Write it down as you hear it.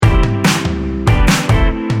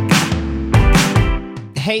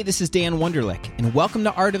Hey, this is Dan Wunderlich, and welcome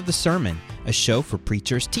to Art of the Sermon, a show for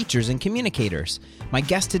preachers, teachers, and communicators. My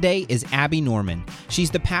guest today is Abby Norman.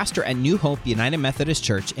 She's the pastor at New Hope United Methodist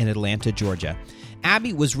Church in Atlanta, Georgia.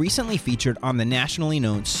 Abby was recently featured on the nationally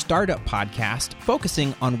known Startup podcast,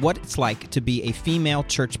 focusing on what it's like to be a female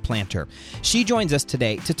church planter. She joins us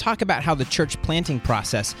today to talk about how the church planting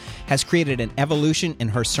process has created an evolution in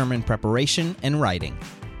her sermon preparation and writing.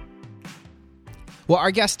 Well,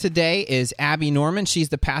 our guest today is Abby Norman. She's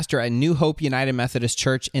the pastor at New Hope United Methodist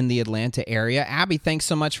Church in the Atlanta area. Abby, thanks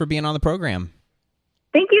so much for being on the program.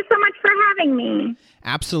 Thank you so much for having me.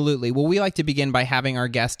 Absolutely. Well, we like to begin by having our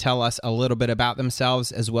guests tell us a little bit about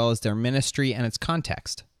themselves as well as their ministry and its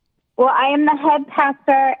context. Well, I am the head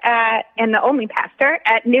pastor and the only pastor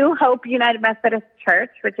at New Hope United Methodist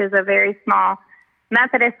Church, which is a very small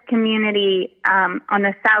Methodist community on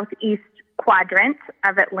the southeast quadrant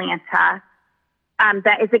of Atlanta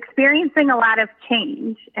that is experiencing a lot of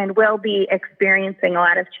change and will be experiencing a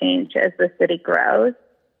lot of change as the city grows.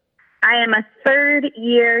 I am a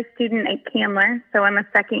third-year student at Candler, so I'm a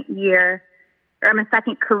second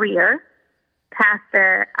career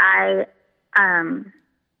pastor. I am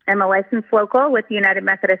a licensed local with United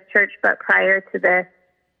Methodist Church, but prior to this,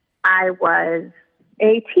 I was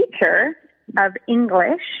a teacher of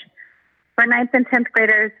English for 9th and 10th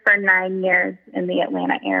graders for 9 years in the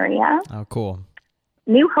Atlanta area. Oh, cool.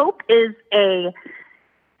 New Hope is a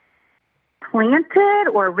planted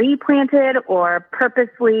or replanted or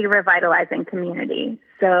purposely revitalizing community.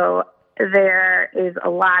 So there is a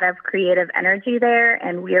lot of creative energy there,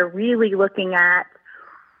 and we are really looking at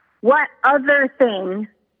what other thing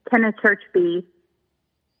can a church be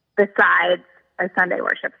besides a Sunday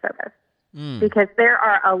worship service? Because there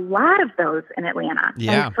are a lot of those in Atlanta.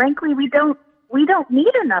 Yeah. And frankly, we don't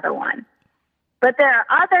need another one. But there are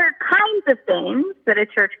other kinds of things that a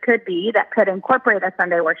church could be that could incorporate a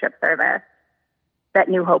Sunday worship service that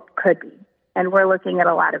New Hope could be. And we're looking at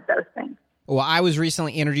a lot of those things. Well, I was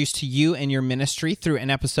recently introduced to you and your ministry through an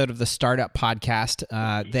episode of the Startup podcast.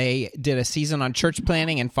 They did a season on church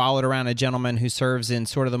planning and followed around a gentleman who serves in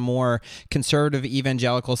sort of the more conservative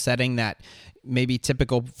evangelical setting that maybe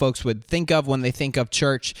typical folks would think of when they think of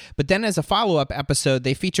church. But then as a follow-up episode,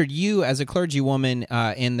 they featured you as a clergywoman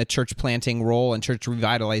in the church planting role and church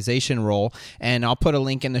revitalization role. And I'll put a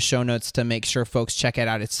link in the show notes to make sure folks check it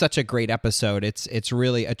out. It's such a great episode. It's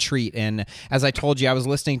really a treat. And as I told you, I was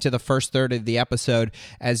listening to the first third of the episode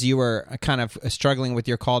as you were kind of struggling with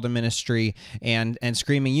your call to ministry and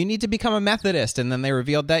screaming, "You need to become a Methodist." And then they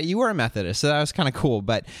revealed that you were a Methodist. So that was kind of cool.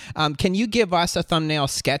 But can you give us a thumbnail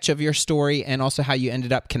sketch of your story and also how you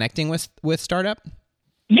ended up connecting with Startup?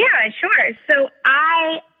 Yeah, sure. So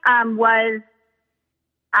I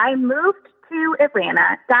moved to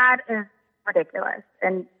Atlanta. God is ridiculous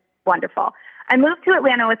and wonderful. I moved to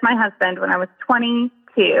Atlanta with my husband when I was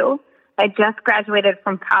 22. I just graduated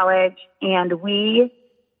from college, and we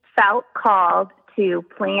felt called to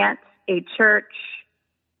plant a church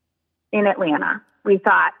in Atlanta. We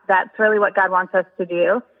thought that's really what God wants us to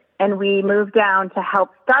do. And we moved down to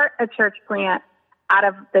help start a church plant out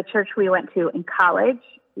of the church we went to in college,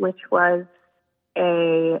 which was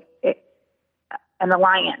an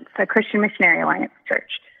alliance, a Christian Missionary Alliance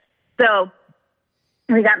church. So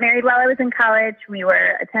we got married while I was in college. We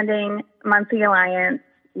were attending monthly alliance.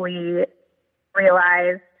 We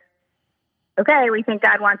realized, okay, we think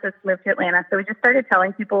God wants us to move to Atlanta. So we just started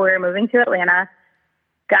telling people we were moving to Atlanta.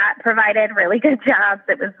 God provided really good jobs.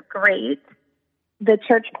 It was great. The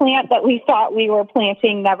church plant that we thought we were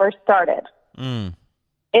planting never started.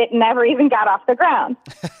 It never even got off the ground.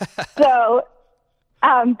 So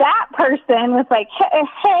that person was like,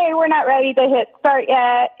 hey, we're not ready to hit start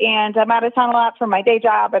yet, and I'm out of town a lot for my day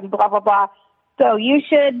job and blah, blah, blah. So you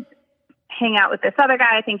should hang out with this other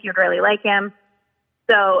guy. I think you'd really like him.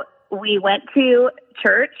 So we went to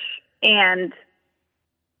church, and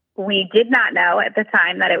we did not know at the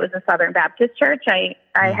time that it was a Southern Baptist church.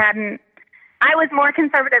 I was more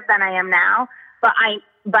conservative than I am now,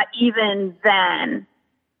 but even then,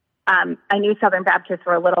 I knew Southern Baptists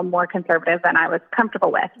were a little more conservative than I was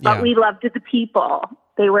comfortable with. But we loved the people.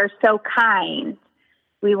 They were so kind.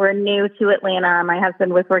 We were new to Atlanta. My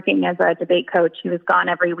husband was working as a debate coach. He was gone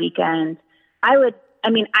every weekend. I would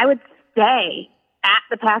stay at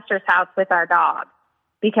the pastor's house with our dog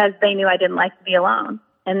because they knew I didn't like to be alone.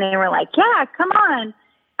 And they were like, yeah, come on.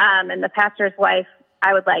 And the pastor's wife,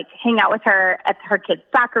 I would hang out with her at her kid's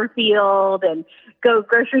soccer field and go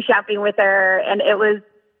grocery shopping with her. And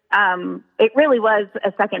it really was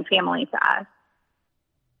a second family to us.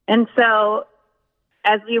 And so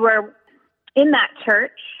as we were in that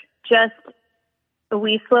church,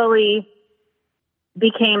 we slowly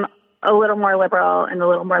became a little more liberal and a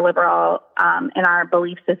little more liberal in our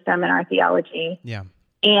belief system and our theology. Yeah.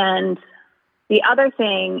 And the other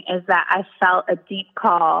thing is that I felt a deep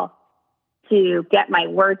call to get my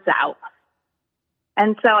words out.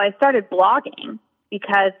 And so I started blogging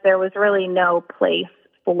because there was really no place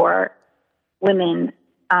for women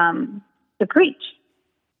to preach.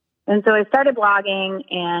 And so I started blogging,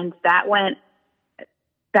 and that went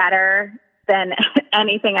better than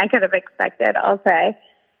anything I could have expected, I'll say.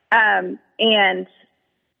 And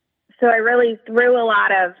so I really threw a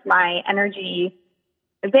lot of my energy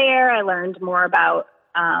there. I learned more about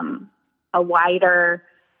a wider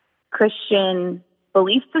Christian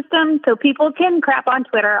belief system. So people can crap on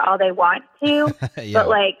Twitter all they want to, Yeah. but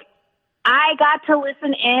like I got to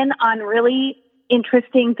listen in on really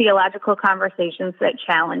interesting theological conversations that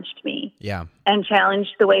challenged me. Yeah. And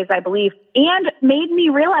challenged the ways I believe and made me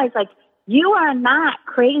realize, like, you are not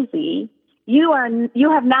crazy. You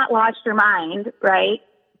have not lost your mind, right?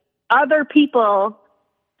 Other people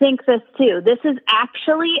think this too. This is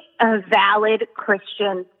actually a valid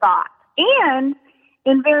Christian thought. And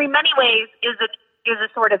in very many ways is a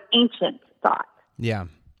sort of ancient thought. Yeah.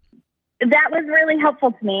 That was really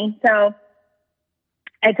helpful to me. So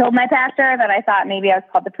I told my pastor that I thought maybe I was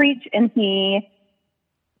called to preach, and he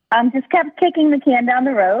just kept kicking the can down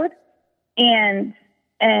the road and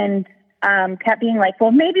kept being like,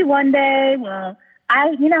 well, maybe one day,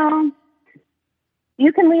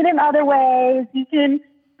 you can lead in other ways. You can.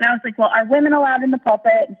 And I was like, well, are women allowed in the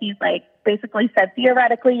pulpit? And he's like, basically said,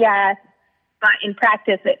 theoretically, yes. But in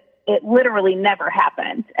practice, it literally never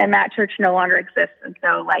happened. And that church no longer exists. And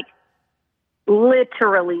so, like,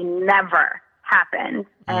 literally never happened.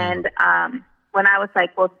 And when I was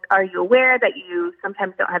like, well, are you aware that you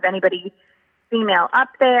sometimes don't have anybody female up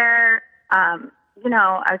there?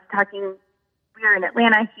 I was talking, we were in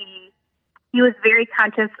Atlanta. He was very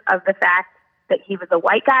conscious of the fact that he was a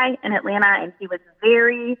white guy in Atlanta, and he was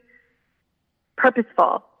very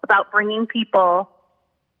purposeful about bringing people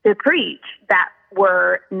to preach that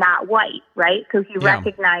were not white, right? So he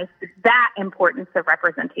recognized that importance of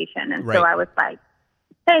representation. And so I was like,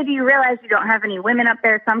 hey, do you realize you don't have any women up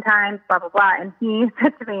there sometimes, blah, blah, blah. And he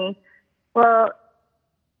said to me, well,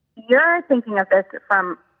 you're thinking of this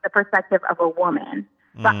from the perspective of a woman,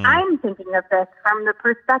 but I'm thinking of this from the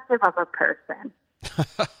perspective of a person.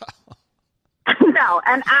 No.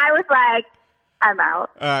 And I was like, I'm out.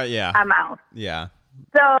 Yeah. I'm out. Yeah.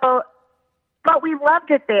 So, but we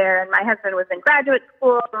loved it there. And my husband was in graduate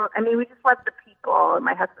school. I mean, we just loved the people. And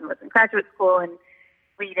my husband was in graduate school, and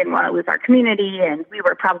we didn't want to lose our community. And we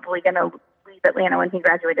were probably going to leave Atlanta when he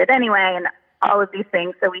graduated anyway, and all of these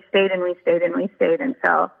things. So we stayed and we stayed and we stayed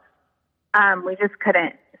until we just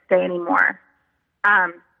couldn't stay anymore.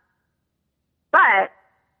 But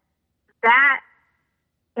that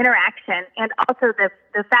interaction, and also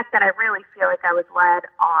the fact that I really feel like I was led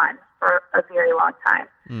on for a very long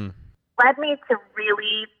time, led me to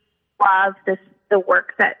really love the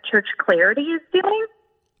work that Church Clarity is doing.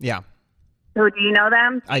 Yeah. So do you know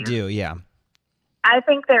them? I do, yeah. I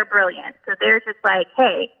think they're brilliant. So they're just like,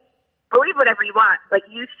 hey, believe whatever you want, but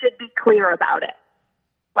you should be clear about it.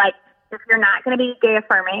 Like, if you're not going to be gay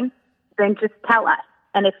affirming, then just tell us.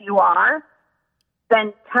 And if you are,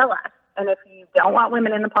 then tell us. And if you don't want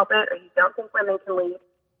women in the pulpit, or you don't think women can lead,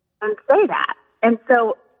 then say that. And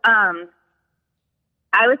so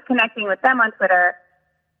I was connecting with them on Twitter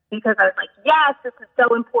because I was like, yes, this is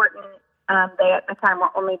so important. They at the time were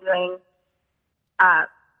only doing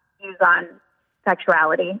views on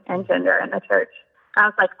sexuality and gender in the church. I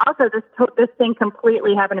was like, also, this thing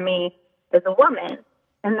completely happened to me as a woman.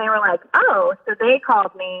 And they were like, oh. So they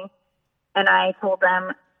called me, and I told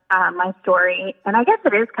them my story. And I guess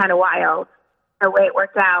it is kind of wild the way it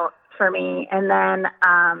worked out for me. And then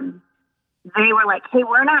they were like, hey,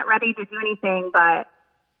 we're not ready to do anything, but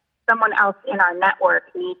someone else in our network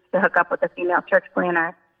needs to hook up with a female church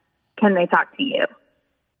planner. Can they talk to you?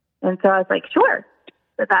 And so I was like, sure.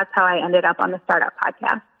 So that's how I ended up on the Startup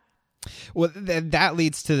Podcast. Well, that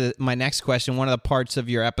leads to my next question. One of the parts of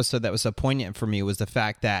your episode that was so poignant for me was the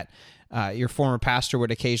fact that your former pastor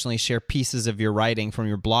would occasionally share pieces of your writing from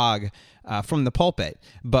your blog from the pulpit,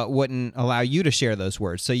 but wouldn't allow you to share those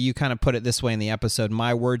words. So you kind of put it this way in the episode: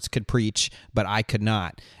 my words could preach, but I could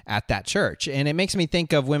not at that church. And it makes me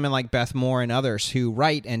think of women like Beth Moore and others who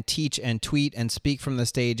write and teach and tweet and speak from the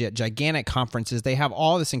stage at gigantic conferences. They have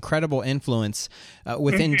all this incredible influence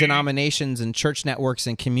within denominations and church networks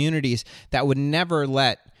and communities that would never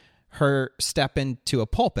let her step into a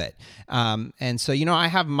pulpit. And so, I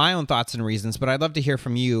have my own thoughts and reasons, but I'd love to hear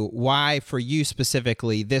from you why, for you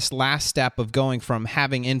specifically, this last step of going from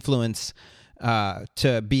having influence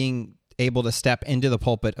to being able to step into the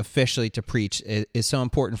pulpit officially to preach is so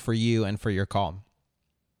important for you and for your call?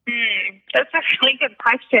 That's a really good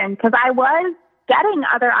question, because I was getting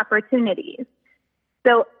other opportunities.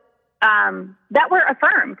 So that were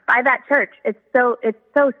affirmed by that church. It's so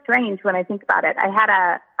strange when I think about it. I had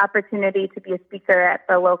a opportunity to be a speaker at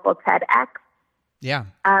the local TEDx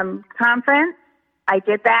conference. I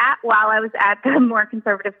did that while I was at the more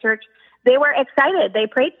conservative church. They were excited. They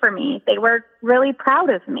prayed for me. They were really proud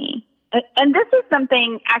of me. And this is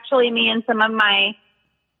something actually me and some of my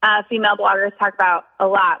female bloggers talk about a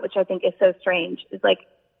lot, which I think is so strange. Is like,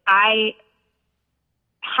 I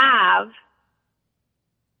have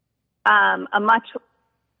a much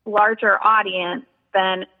larger audience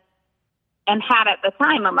and had at the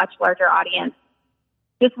time a much larger audience.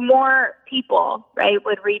 Just more people, right,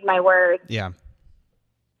 would read my words than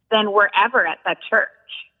were ever at that church.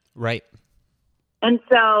 Right. And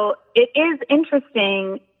so it is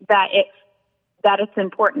interesting that it's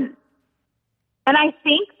important. And I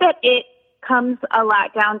think that it comes a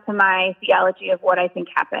lot down to my theology of what I think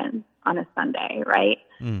happens on a Sunday, right?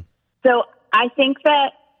 So I think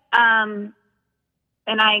that, and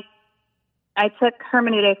I took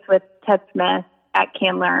hermeneutics with Ted Smith at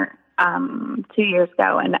Candler 2 years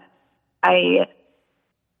ago, and I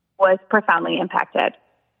was profoundly impacted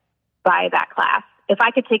by that class. If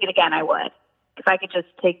I could take it again, I would. If I could just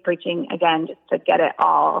take preaching again, just to get it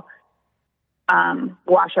all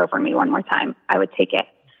wash over me one more time, I would take it.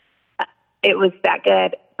 It was that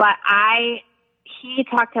good. But he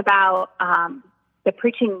talked about the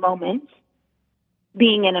preaching moment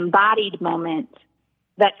being an embodied moment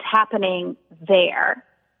that's happening there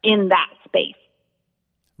in that space.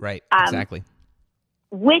 Right, exactly.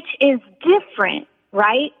 Which is different,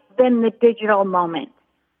 right, than the digital moment.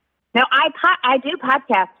 Now, I do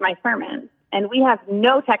podcast my sermons, and we have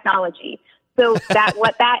no technology. So that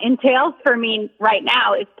what that entails for me right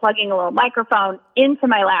now is plugging a little microphone into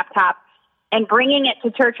my laptop and bringing it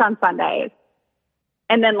to church on Sundays,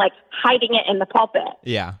 and then like hiding it in the pulpit.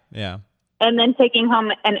 Yeah. And then taking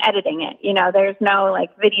home and editing it. You know, there's no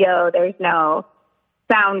like video, there's no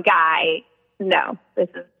sound guy. No, this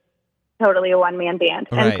is totally a one-man band.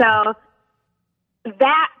 Right. And so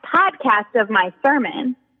that podcast of my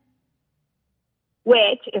sermon,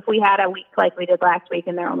 which if we had a week like we did last week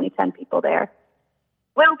and there are only 10 people there,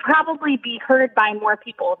 will probably be heard by more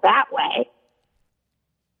people that way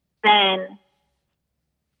than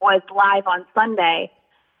was live on Sunday.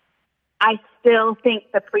 I still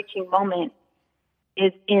think the preaching moment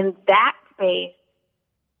is in that space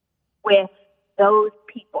with those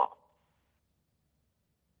people.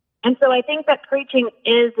 And so I think that preaching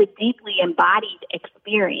is a deeply embodied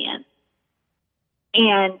experience.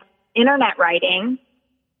 And internet writing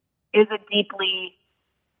is a deeply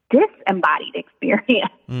disembodied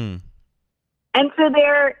experience. And so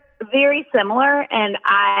they're very similar, and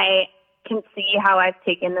I can see how I've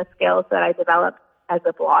taken the skills that I developed as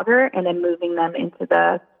a blogger and then moving them into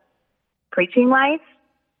the preaching life,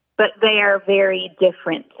 but they are very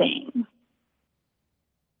different things.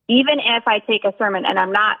 Even if I take a sermon, and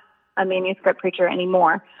I'm not a manuscript preacher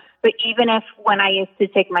anymore, but even if when I used to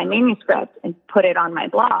take my manuscript and put it on my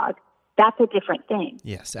blog, that's a different thing.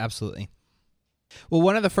 Yes, absolutely. Well,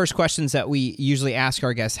 one of the first questions that we usually ask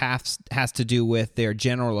our guests has to do with their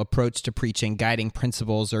general approach to preaching, guiding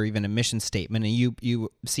principles, or even a mission statement. And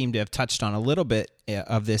you seem to have touched on a little bit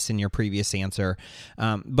of this in your previous answer.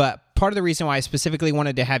 But part of the reason why I specifically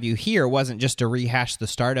wanted to have you here wasn't just to rehash the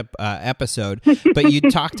startup episode, but you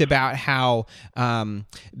talked about how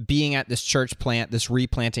being at this church plant, this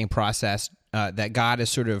replanting process, that God is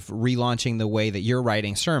sort of relaunching the way that you're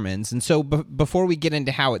writing sermons. And so before we get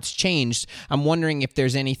into how it's changed, I'm wondering if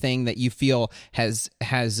there's anything that you feel has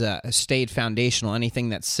stayed foundational, anything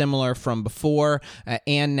that's similar from before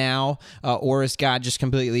and now, or is God just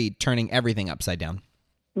completely turning everything upside down?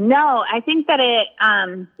 No, I think that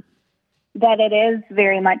it is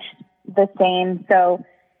very much the same. So,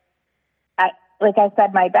 like I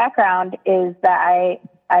said, my background is that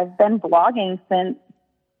I've been blogging since,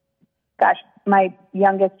 my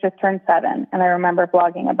youngest just turned 7, and I remember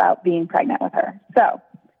blogging about being pregnant with her. So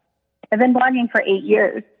I've been blogging for 8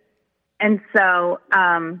 years. And so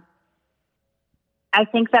I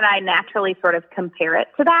think that I naturally sort of compare it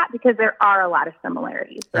to that because there are a lot of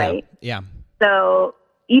similarities, right? Yeah. So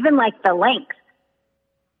even like the length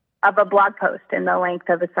of a blog post and the length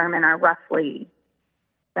of a sermon are roughly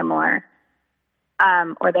similar,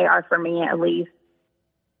 or they are for me at least.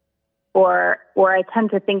 Or I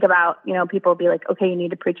tend to think about, people will be like, okay, you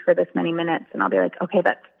need to preach for this many minutes. And I'll be like, okay,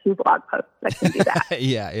 that's 2 blog posts that can do that.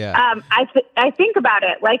 Yeah. I think about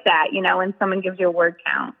it like that, when someone gives you a word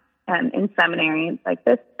count in seminary, it's like,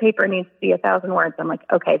 this paper needs to be 1,000 words. I'm like,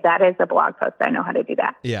 okay, that is a blog post. I know how to do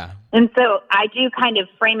that. Yeah. And so I do kind of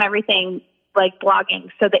frame everything like blogging.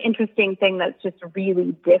 So the interesting thing that's just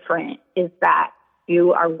really different is that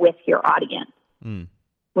you are with your audience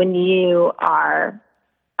when you are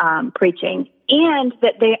preaching, and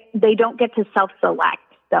that they don't get to self-select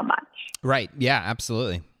so much. Right. Yeah,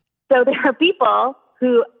 absolutely. So there are people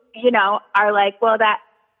who, are like, well, that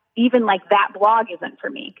even like that blog isn't for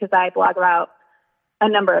me because I blog about a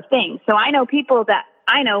number of things. So I know people that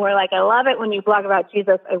I know were like, I love it when you blog about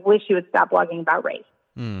Jesus. I wish you would stop blogging about race.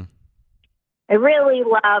 I really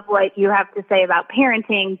love what you have to say about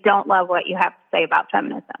parenting. Don't love what you have to say about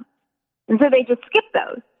feminism. And so they just skip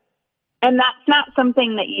those. And that's not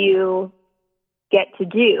something that you get to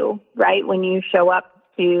do, right? When you show up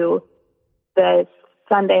to the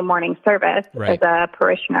Sunday morning service as a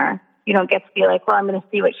parishioner, you don't get to be like, well, I'm going to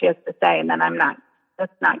see what she has to say, and then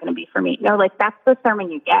that's not going to be for me. No, like that's the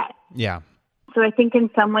sermon you get. Yeah. So I think in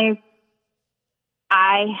some ways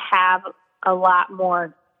I have a lot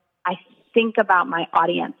more, I think about my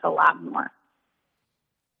audience a lot more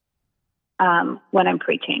when I'm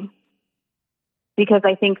preaching, because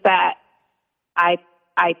I think that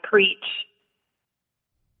I preach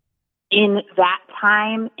in that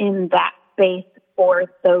time, in that space for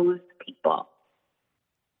those people.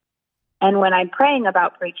 And when I'm praying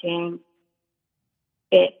about preaching,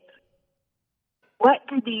 it's, what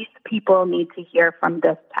do these people need to hear from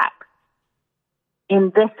this text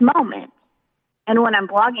in this moment? And when I'm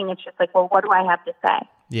blogging, it's just like, well, what do I have to say?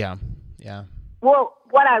 Yeah. Well,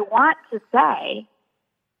 what I want to say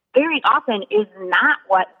very often is not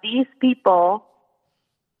what these people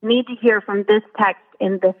need to hear from this text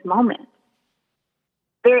in this moment.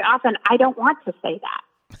 Very often, I don't want to say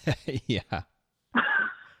that. Yeah.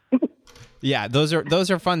 Yeah, those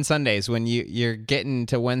are fun Sundays when you're getting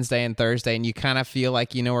to Wednesday and Thursday and you kind of feel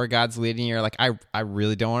like you know where God's leading you. You're like, I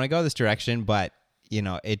really don't want to go this direction, but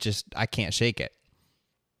I can't shake it.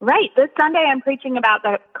 Right. This Sunday I'm preaching about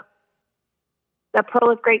the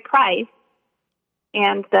pearl of great price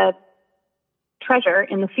and the treasure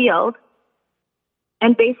in the field.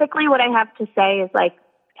 And basically what I have to say is like,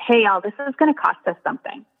 hey, y'all, this is going to cost us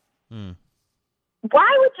something.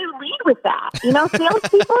 Why would you lead with that?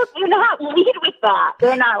 Salespeople do not lead with that.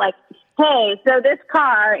 They're not like, hey, so this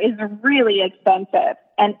car is really expensive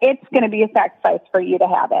and it's going to be a sacrifice for you to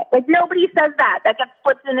have it. Like nobody says that. That gets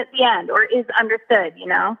slipped in at the end or is understood,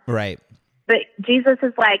 Right. But Jesus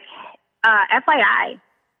is like, FYI,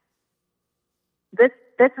 this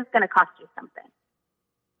is going to cost you something.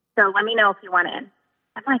 So let me know if you want in.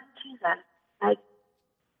 I'm like, Jesus, like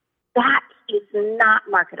that is not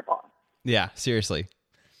marketable. Yeah, seriously.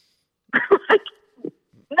 Like,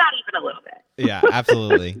 not even a little bit. Yeah,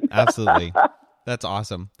 absolutely. Absolutely. That's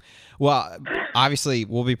awesome. Well, obviously,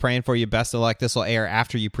 we'll be praying for you. Best of luck. This will air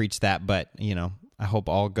after you preach that, but, I hope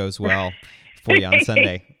all goes well for you on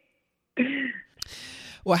Sunday.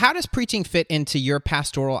 Well, how does preaching fit into your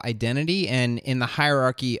pastoral identity and in the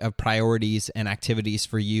hierarchy of priorities and activities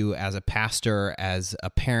for you as a pastor, as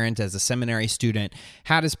a parent, as a seminary student?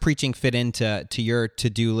 How does preaching fit into your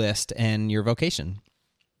to-do list and your vocation?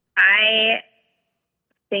 I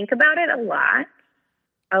think about it a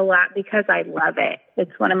lot because I love it.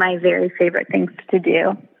 It's one of my very favorite things to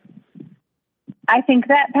do. I think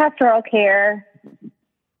that pastoral care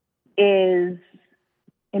is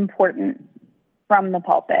important from the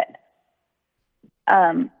pulpit.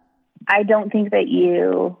 I don't think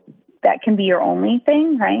that can be your only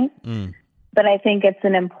thing, right? But I think it's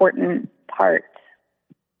an important part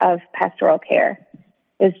of pastoral care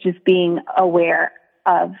is just being aware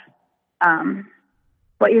of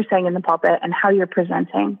what you're saying in the pulpit and how you're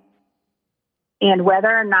presenting and whether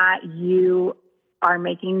or not you are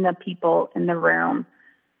making the people in the room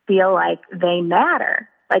feel like they matter,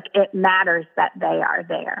 like it matters that they are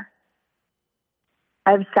there.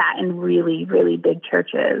 I've sat in really, really big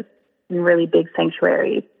churches and really big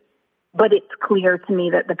sanctuaries, but it's clear to me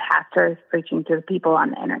that the pastor is preaching to the people on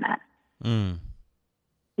the internet. And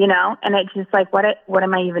it's just like, what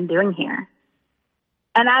am I even doing here?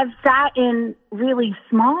 And I've sat in really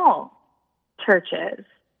small churches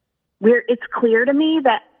where it's clear to me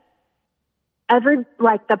that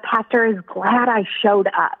the pastor is glad I showed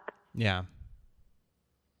up. Yeah.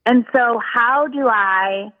 And so how do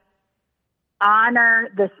I honor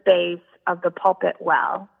the space of the pulpit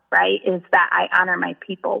well, right? Is that I honor my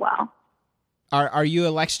people well. Are you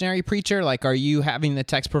a lectionary preacher? Like, are you having the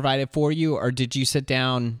text provided for you, or did you sit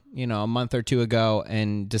down, a month or two ago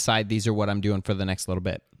and decide these are what I'm doing for the next little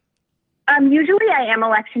bit? Usually I am a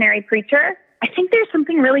lectionary preacher. I think there's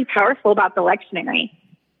something really powerful about the lectionary.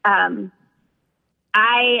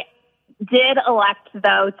 I did elect,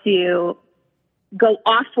 though, to go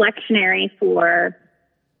off lectionary for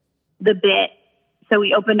the bit. So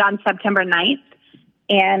we opened on September 9th,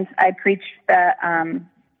 and I preached the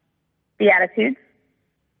Beatitudes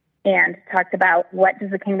and talked about what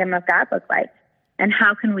does the kingdom of God look like and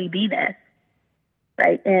how can we be this,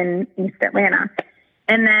 right, in East Atlanta.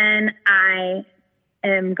 And then I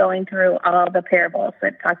am going through all the parables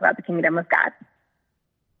that talk about the kingdom of God.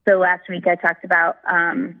 So last week I talked about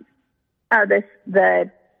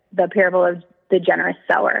the parable of the generous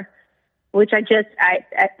sower, which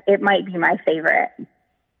it might be my favorite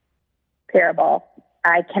parable.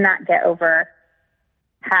 I cannot get over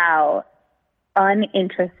how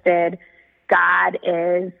uninterested God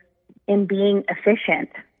is in being efficient.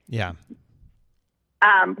 Yeah.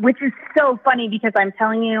 Which is so funny because I'm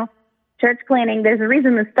telling you, church planning, there's a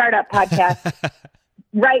reason the Startup podcast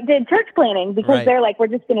did church planning, because they're like, we're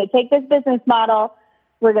just going to take this business model,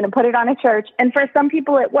 we're going to put it on a church. And for some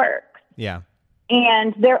people it works. Yeah.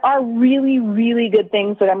 And there are really, really good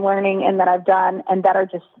things that I'm learning and that I've done and that are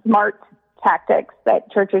just smart tactics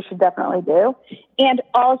that churches should definitely do. And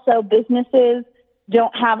also businesses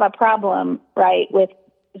don't have a problem, right, with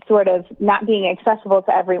sort of not being accessible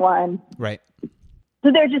to everyone. Right.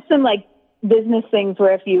 So there's just some like business things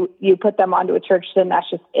where if you put them onto a church, then that's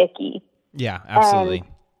just icky. Yeah, absolutely.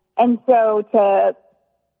 And so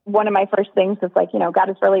one of my first things is like, God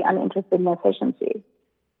is really uninterested in efficiency.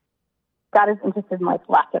 God is interested in like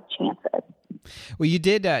lots of chances. Well, you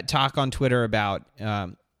did talk on Twitter about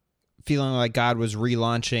feeling like God was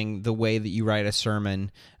relaunching the way that you write a sermon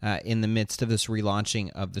in the midst of this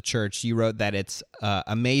relaunching of the church. You wrote that it's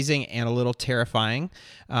amazing and a little terrifying.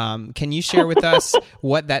 Can you share with us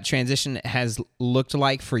what that transition has looked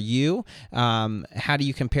like for you? How do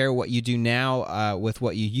you compare what you do now with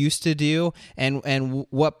what you used to do? And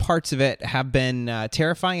what parts of it have been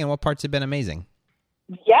terrifying and what parts have been amazing?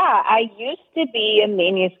 Yeah, I used to be a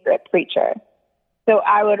manuscript preacher. So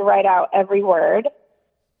I would write out every word,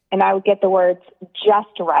 and I would get the words just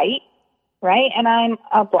right? And I'm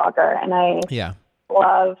a blogger, and I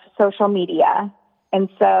love social media. And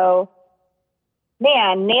so,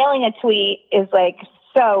 man, nailing a tweet is like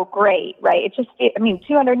so great, right?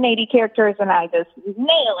 280 characters, and I just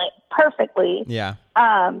nail it perfectly. Yeah.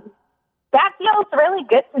 That feels really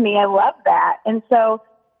good to me. I love that. And so,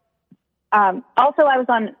 also I was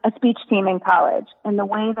on a speech team in college, and the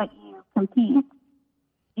way that you compete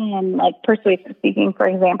in like persuasive speaking, for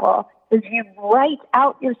example, is you write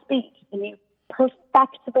out your speech and you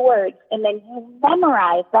perfect the words, and then you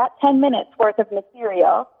memorize that 10 minutes worth of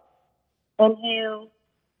material and you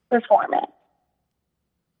perform it.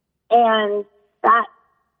 And that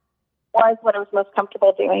was what I was most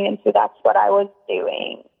comfortable doing. And so that's what I was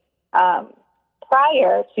doing.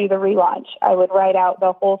 Prior to the relaunch, I would write out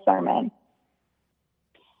the whole sermon,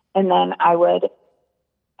 and then I would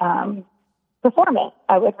perform it.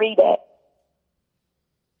 I would read it.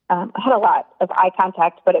 I had a lot of eye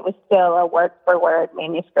contact, but it was still a word-for-word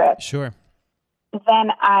manuscript. Sure.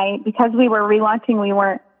 Then because we were relaunching, we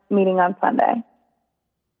weren't meeting on Sunday.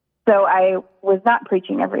 So I was not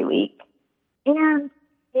preaching every week. And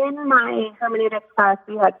in my hermeneutics class,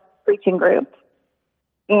 we had preaching groups.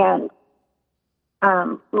 And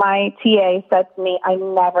my TA said to me, I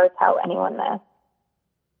never tell anyone this.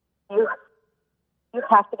 You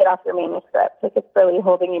have to get off your manuscript. Like, it's really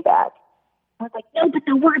holding you back. I was like, no, but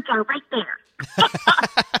the words are right there.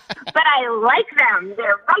 But I like them.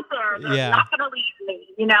 They're right there. They're not going to leave me.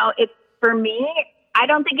 It's for me. I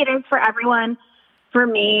don't think it is for everyone. For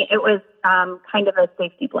me, it was kind of a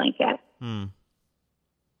safety blanket.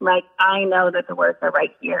 Like, I know that the words are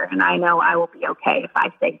right here, and I know I will be okay if I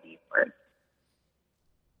say these words.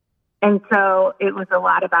 And so it was a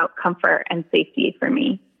lot about comfort and safety for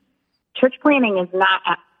me. Church planning is not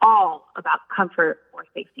at all about comfort or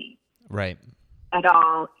safety. Right. At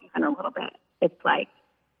all, even a little bit. It's like,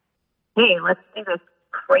 hey, let's do this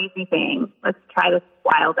crazy thing. Let's try this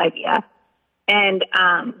wild idea. And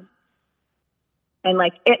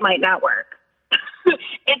like, it might not work.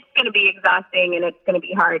 It's going to be exhausting, and it's going to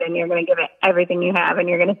be hard, and you're going to give it everything you have, and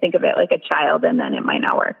you're going to think of it like a child, and then it might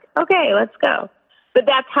not work. Okay, let's go. But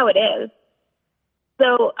that's how it is.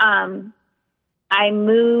 So I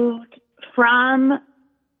moved from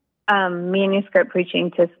manuscript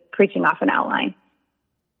preaching to preaching off an outline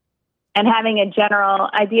and having a general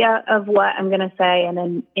idea of what I'm going to say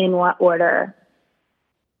and in what order,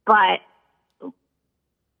 but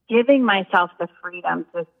giving myself the freedom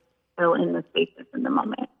to fill in the spaces in the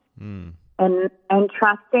moment. and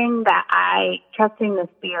trusting the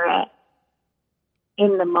Spirit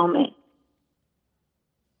in the moment.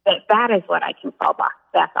 That is what I can fall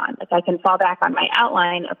back on. Like, I can fall back on my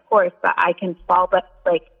outline, of course, but I can fall back,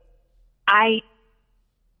 like, I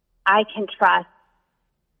can trust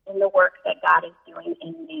in the work that God is doing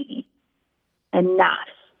in me enough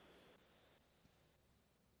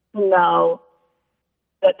to know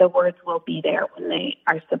that the words will be there when they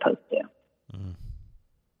are supposed to. Mm.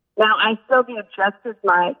 Now, I still do just as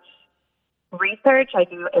much research. I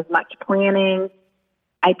do as much planning.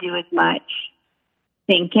 I do as much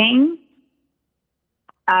thinking.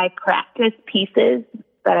 I practice pieces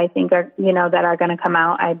that I think are, that are going to come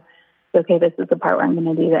out. Okay, this is the part where I'm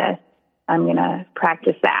going to do this. I'm going to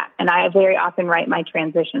practice that. And I very often write my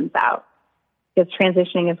transitions out, because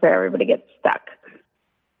transitioning is where everybody gets stuck.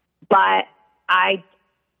 But I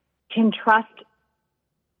can trust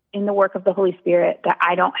in the work of the Holy Spirit that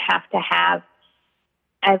I don't have to have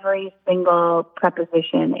every single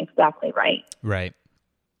preposition exactly right. Right.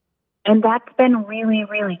 And that's been really,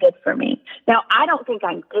 really good for me. Now, I don't think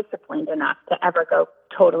I'm disciplined enough to ever go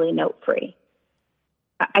totally note-free.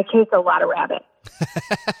 I chase a lot of rabbits.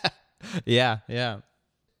 Yeah.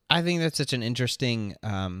 I think that's such an interesting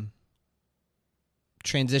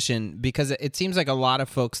transition, because it seems like a lot of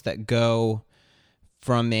folks that go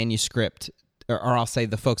from manuscript, or I'll say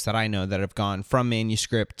the folks that I know that have gone from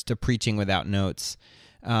manuscript to preaching without notes,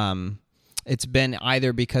 it's been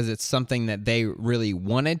either because it's something that they really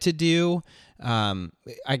wanted to do.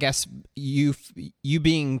 I guess you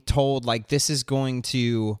being told, like, this is going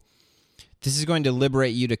to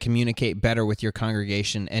liberate you to communicate better with your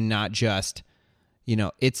congregation, and not just,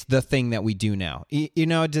 it's the thing that we do now.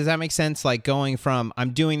 Does that make sense? Like, going from,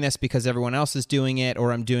 I'm doing this because everyone else is doing it,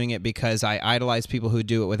 or I'm doing it because I idolize people who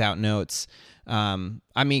do it without notes.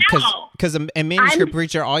 Because a manuscript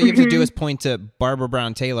preacher, all you have to do is point to Barbara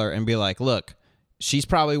Brown Taylor and be like, look, she's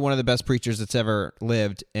probably one of the best preachers that's ever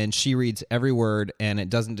lived, and she reads every word, and it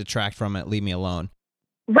doesn't detract from it. Leave me alone.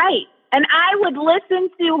 Right. And I would listen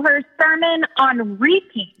to her sermon on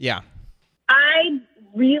repeat. Yeah. I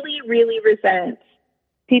really, really resent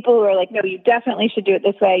people who are like, no, you definitely should do it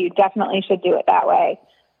this way. You definitely should do it that way.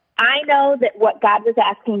 I know that what God was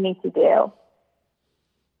asking me to do,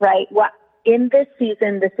 right? In this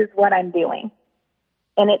season, this is what I'm doing.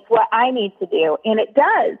 And it's what I need to do. And it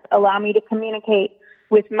does allow me to communicate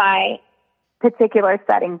with my particular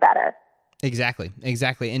setting better. Exactly.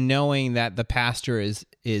 And knowing that the pastor is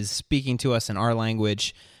speaking to us in our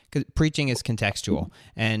language, because preaching is contextual,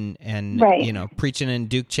 and right. Preaching in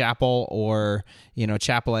Duke Chapel or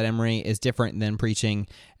chapel at Emory is different than preaching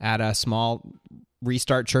at a small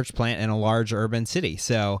Restart church plant in a large urban city.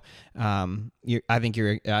 So, I think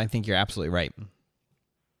you're absolutely right.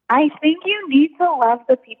 I think you need to love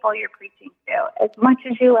the people you're preaching to as much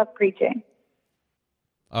as you love preaching.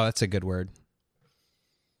 Oh, that's a good word.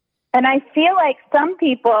 And I feel like some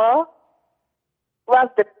people love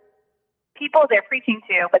the people they're preaching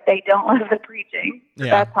to, but they don't love the preaching.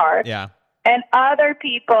 Yeah. That's hard. Yeah. And other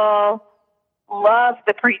people love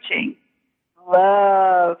the preaching.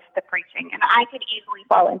 And I could easily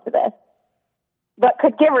fall into this, but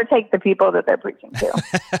could give or take the people that they're preaching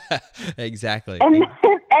to. Exactly. And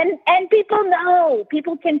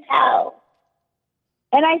people can tell.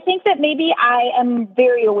 And I think that maybe I am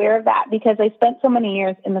very aware of that because I spent so many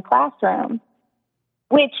years in the classroom,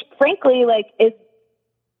 which frankly, if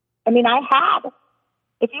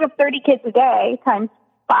you have 30 kids a day times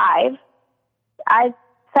 5, I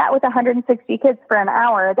sat with 160 kids for an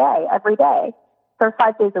hour a day, every day, for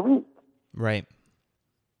 5 days a week. Right.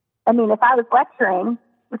 I mean, if I was lecturing,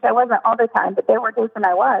 which I wasn't all the time, but there were days when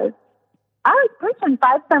I was preaching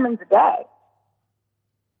 5 sermons a day.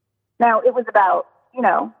 Now, it was about,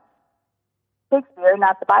 Shakespeare,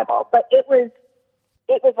 not the Bible, but it was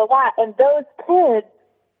a lot. And those kids,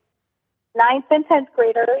 9th and 10th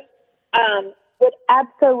graders, would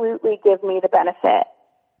absolutely give me the benefit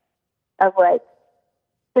of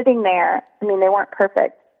sitting there. I mean, they weren't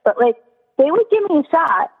perfect, but they would give me a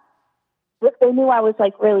shot if they knew I was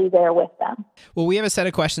really there with them. Well, we have a set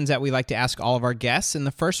of questions that we like to ask all of our guests. And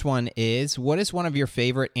the first one is, what is one of your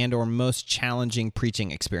favorite and or most challenging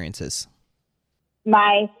preaching experiences?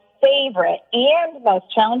 My favorite and most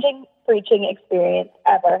challenging preaching experience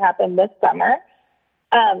ever happened this summer.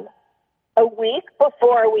 A week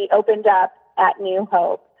before we opened up at New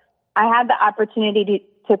Hope, I had the opportunity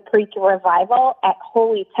to preach a revival at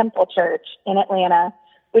Holy Temple Church in Atlanta,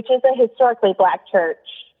 which is a historically Black church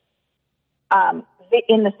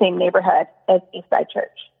in the same neighborhood as Eastside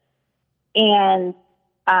Church. And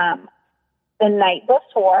the night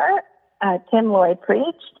before, Tim Lloyd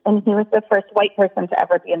preached, and he was the first white person to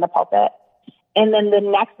ever be in the pulpit. And then the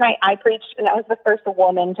next night I preached, and I was the first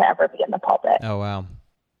woman to ever be in the pulpit. Oh, wow.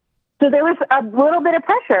 So there was a little bit of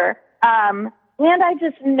pressure. And I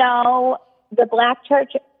just know the Black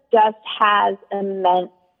church just has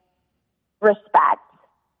immense respect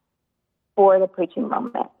for the preaching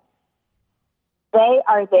moment. They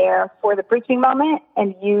are there for the preaching moment,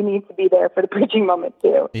 and you need to be there for the preaching moment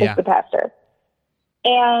too, as the pastor.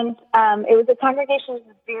 And it was a congregation that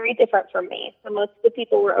was very different from me. So most of the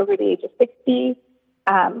people were over the age of 60.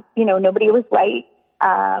 Nobody was white.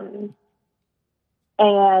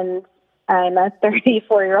 And I'm a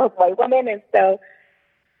 34-year-old white woman, and so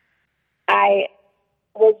I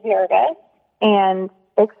was nervous.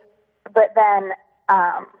 But then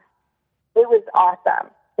it was awesome.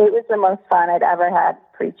 It was the most fun I'd ever had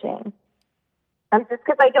preaching. Just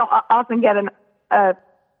because I don't often get a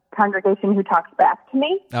congregation who talks back to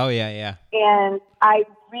me. Oh, yeah. And I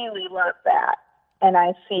really love that. And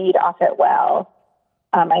I feed off it well.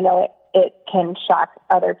 I know it can shock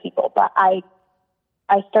other people, but I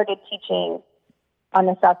started teaching on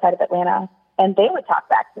the south side of Atlanta, and they would talk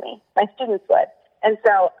back to me. My students would. And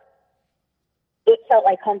so it felt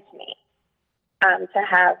like home to me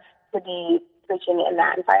to be preaching in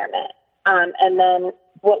that environment. And then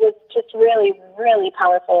what was just really, really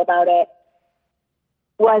powerful about it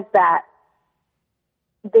was that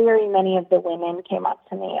very many of the women came up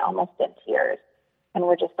to me almost in tears and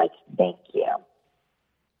were just like, thank you.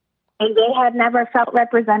 And they had never felt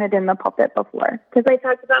represented in the pulpit before. Because I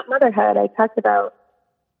talked about motherhood. I talked about,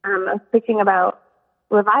 I was preaching about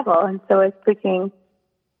revival. And so I was preaching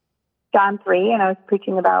John 3, and I was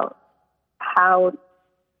preaching about how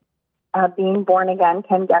being born again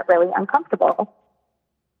can get really uncomfortable.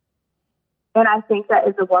 And I think that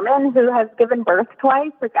as a woman who has given birth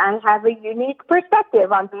twice, I have a unique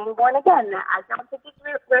perspective on being born again that I don't think is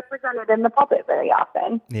represented in the pulpit very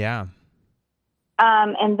often. Yeah.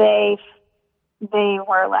 And they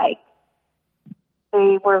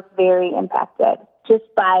were very impacted just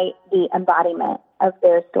by the embodiment of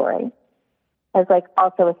their story as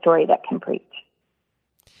also a story that can preach.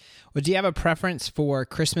 Well, do you have a preference for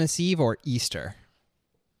Christmas Eve or Easter?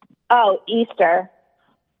 Oh, Easter.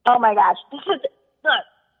 Oh my gosh. Because look,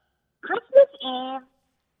 Christmas Eve,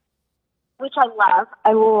 which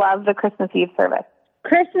I love the Christmas Eve service.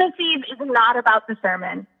 Christmas Eve is not about the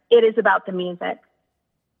sermon. It is about the music.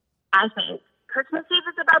 I think Christmas Eve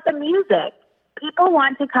is about the music. People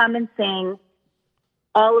want to come and sing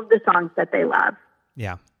all of the songs that they love.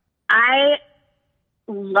 Yeah. I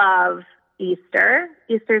love Easter.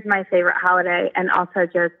 Easter is my favorite holiday. And also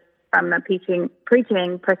just from the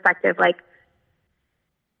preaching perspective,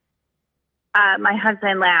 my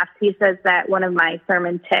husband laughs. He says that one of my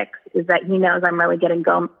sermon ticks is that he knows I'm really getting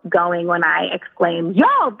going when I exclaim,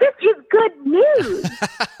 yo, this is good news.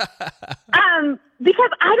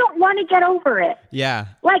 Because I don't want to get over it. Yeah.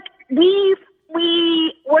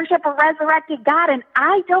 We worship a resurrected God, and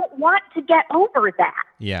I don't want to get over that.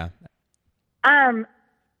 Yeah.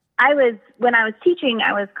 When I was teaching,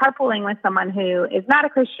 I was carpooling with someone who is not a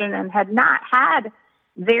Christian and had not had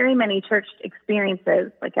very many church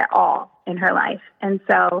experiences, at all in her life. And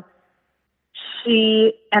so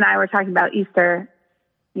she and I were talking about Easter,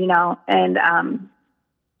 and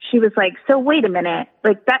she was like, so wait a minute,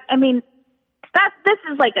 this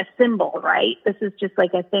is a symbol, right? This is just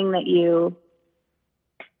a thing that you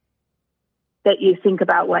think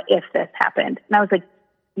about, what if this happened? And I was like,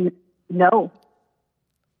 no,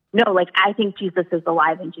 I think Jesus is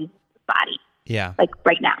alive in Jesus' body. Yeah.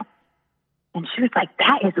 Right now. And she was like,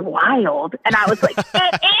 that is wild. And I was like, it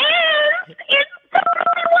is. It's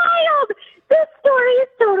totally wild. This story is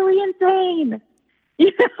totally insane.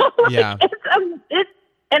 Yeah.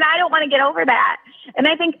 And I don't want to get over that. And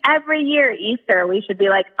I think every year Easter, we should be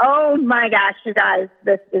like, oh my gosh, you guys,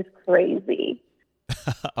 this is crazy.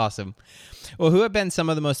 Awesome. Well, who have been some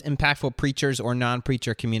of the most impactful preachers or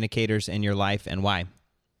non-preacher communicators in your life, and why?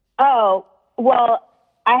 Oh, well,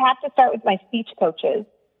 I have to start with my speech coaches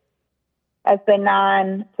as the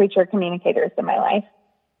non-preacher communicators in my life.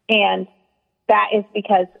 And that is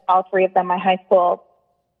because all three of them, my high school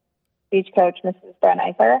speech coach, Mrs.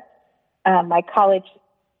 Brenizer, my college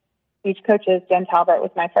speech coaches, Jen Talbert was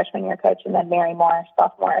my freshman year coach, and then Mary Moore,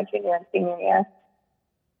 sophomore, junior, and senior year,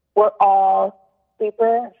 were all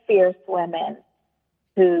super fierce women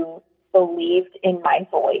who believed in my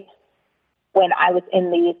voice when I was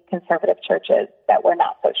in these conservative churches that were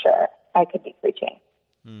not so sure I could be preaching.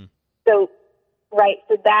 So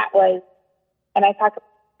that was, and I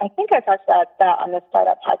think I talked about that on the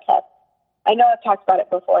Startup podcast. I know I've talked about it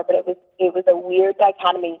before, but it was a weird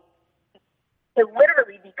dichotomy. to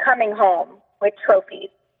literally be coming home with trophies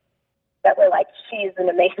that were like, she's an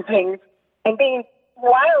amazing, and being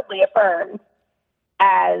wildly affirmed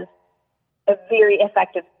as a very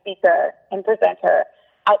effective speaker and presenter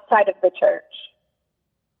outside of the church.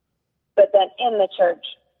 But then in the church,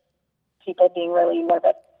 people being really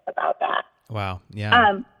nervous about that. Wow.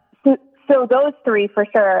 Yeah. So those three for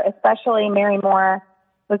sure, especially Mary Moore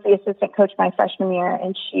was the assistant coach my freshman year,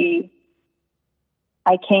 and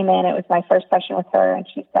I came in, it was my first session with her, and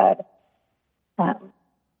she said,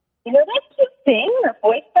 you know that cute thing, your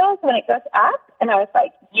voice goes when it goes up? And I was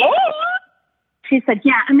like, yeah. She said,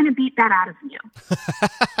 yeah, I'm going to beat that out of you.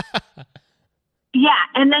 Yeah,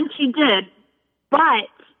 and then she did. But,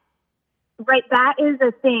 right, that is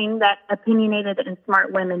a thing that opinionated and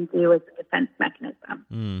smart women do as a defense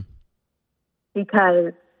mechanism.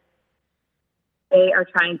 Because they are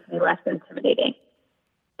trying to be less intimidating.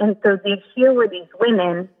 And so here were these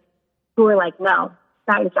women who were like, no, it's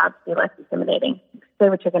not your job to be less intimidating. Say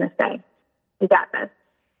what you're going to say. You got this.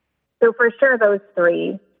 So for sure, those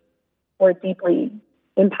three were deeply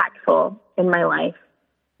impactful in my life.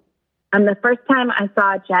 And the first time I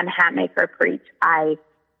saw Jen Hatmaker preach, I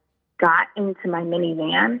got into my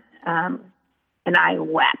minivan and I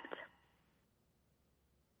wept.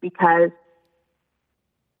 Because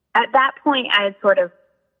at that point, I had sort of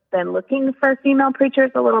been looking for female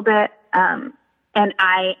preachers a little bit. And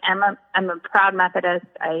I'm a proud Methodist.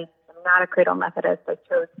 I am not a cradle Methodist. I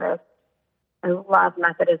chose this. I love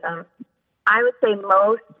Methodism. I would say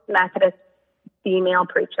most Methodist female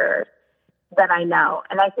preachers that I know,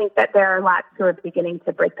 and I think that there are lots who are beginning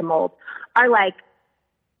to break the mold, are like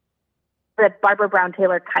the Barbara Brown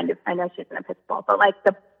Taylor kind of, I know she's an Episcopal, but like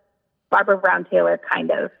the Barbara Brown Taylor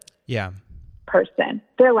kind of person.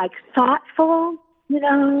 They're like thoughtful,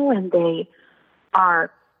 and they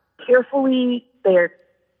are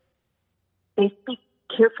they speak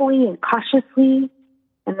carefully and cautiously,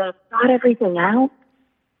 and they've thought everything out.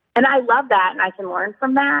 And I love that, and I can learn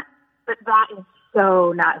from that, but that is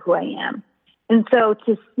so not who I am. And so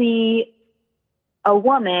to see a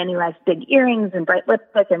woman who has big earrings and bright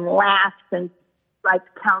lipstick and laughs and like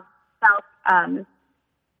tells herself,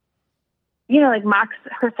 like mocks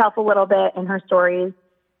herself a little bit in her stories,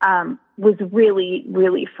 was really,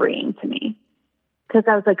 really freeing to me. Because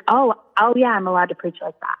I was like, oh yeah, I'm allowed to preach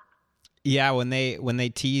like that. Yeah, when they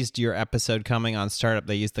teased your episode coming on Startup,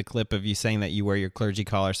 they used the clip of you saying that you wear your clergy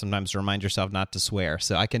collar sometimes to remind yourself not to swear.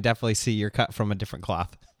 So I can definitely see you're cut from a different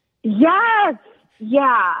cloth. Yes.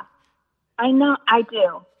 Yeah. I know. I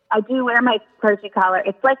do. I do wear my clergy collar.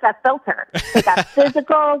 It's like a filter. It's like a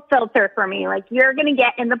physical filter for me. Like, you're going to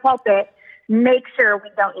get in the pulpit, make sure we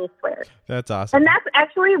don't use swears. That's awesome. And that's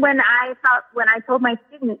actually when I told my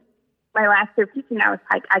students my last year of teaching, I was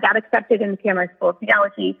like, I got accepted into Chandler School of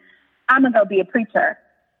Theology. I'm going to go be a preacher.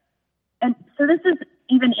 And so this is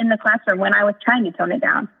even in the classroom when I was trying to tone it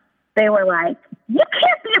down. They were like, you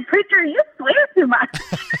can't be a preacher. You swear too much.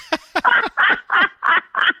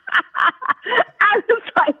 I was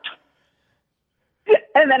like,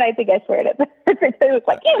 and then I think I sweared it. It was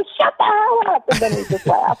like, you shut the hell up. And then we just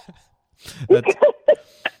laughed.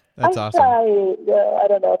 That's awesome. I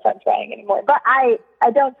don't know if I'm trying anymore. But I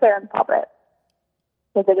don't swear in public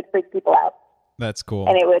because it would freak people out. That's cool.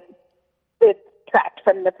 And it would detract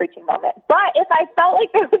from the preaching moment. But if I felt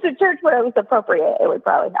like there was a church where it was appropriate, it would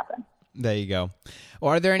probably happen. There you go.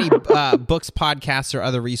 Well, are there any books, podcasts, or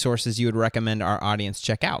other resources you would recommend our audience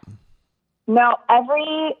check out? No,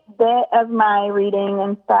 every bit of my reading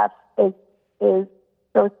and stuff is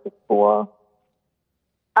goes to school.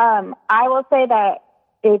 I will say that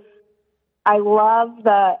if I love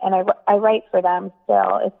and I write for them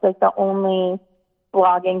still. It's like the only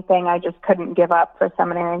blogging thing I just couldn't give up for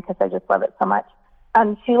seminary because I just love it so much.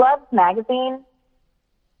 She Loves magazine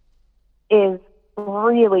is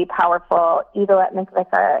really powerful. Evelette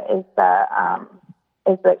McVicker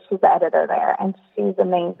she's the editor there, and she's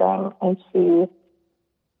amazing, and she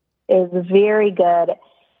is very good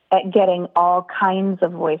at getting all kinds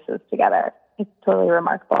of voices together. It's totally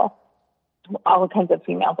remarkable. All kinds of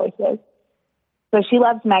female voices. So She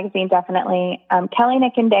Loves magazine, definitely. Kelly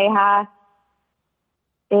Nikondeha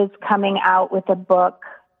is coming out with a book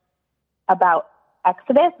about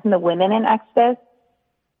Exodus and the women in Exodus.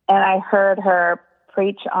 And I heard her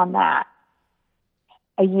preach on that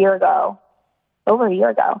over a year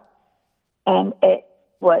ago. And it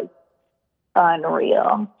was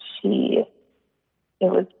unreal. It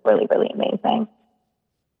was really, really amazing.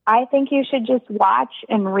 I think you should just watch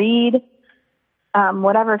and read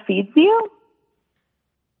whatever feeds you.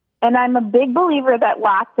 And I'm a big believer that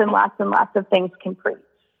lots and lots and lots of things can preach.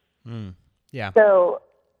 Yeah. So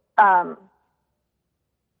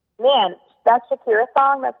man, that Shakira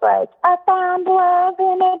song that's like, I found love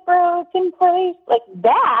in a broken place, like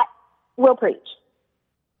that will preach.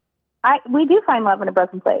 We do find love in a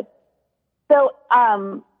broken place. So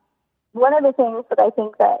one of the things that I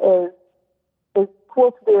think that is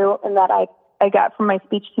cool to do and that I got from my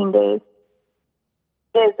speech team days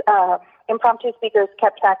is impromptu speakers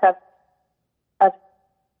kept track of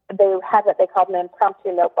they had what they called an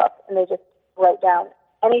impromptu notebook, and they just wrote down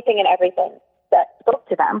anything and everything that spoke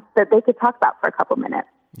to them that they could talk about for a couple minutes.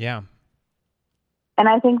 Yeah. And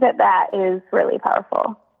I think that is really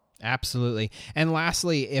powerful. Absolutely. And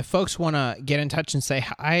lastly, if folks want to get in touch and say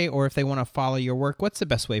hi, or if they want to follow your work, what's the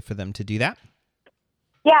best way for them to do that?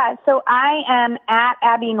 Yeah, so I am at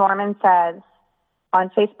Abby Norman Says on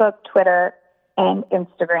Facebook, Twitter, and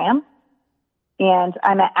Instagram. And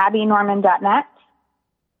I'm at abbynorman.net.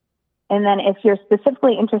 And then if you're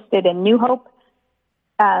specifically interested in New Hope,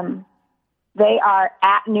 they are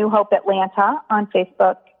at New Hope Atlanta on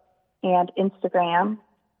Facebook and Instagram,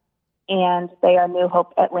 and they are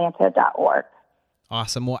newhopeatlanta.org.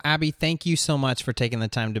 Awesome. Well, Abby, thank you so much for taking the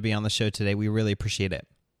time to be on the show today. We really appreciate it.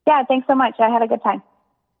 Yeah, thanks so much. I had a good time.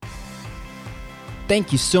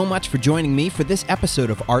 Thank you so much for joining me for this episode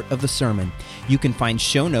of Art of the Sermon. You can find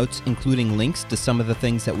show notes, including links to some of the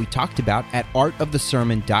things that we talked about, at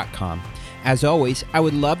artofthesermon.com. As always, I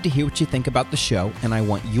would love to hear what you think about the show, and I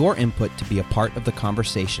want your input to be a part of the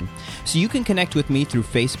conversation. So you can connect with me through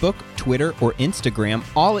Facebook, Twitter, or Instagram,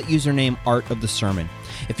 all at username Art of the Sermon.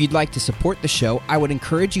 If you'd like to support the show, I would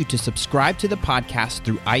encourage you to subscribe to the podcast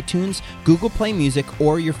through iTunes, Google Play Music,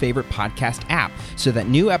 or your favorite podcast app so that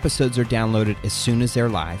new episodes are downloaded as soon as they're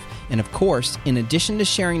live. And of course, in addition to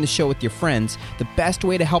sharing the show with your friends, the best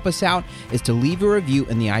way to help us out is to leave a review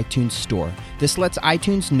in the iTunes store. This lets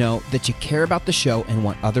iTunes know that you care about the show and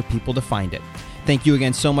want other people to find it. Thank you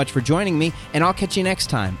again so much for joining me, and I'll catch you next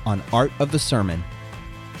time on Art of the Sermon.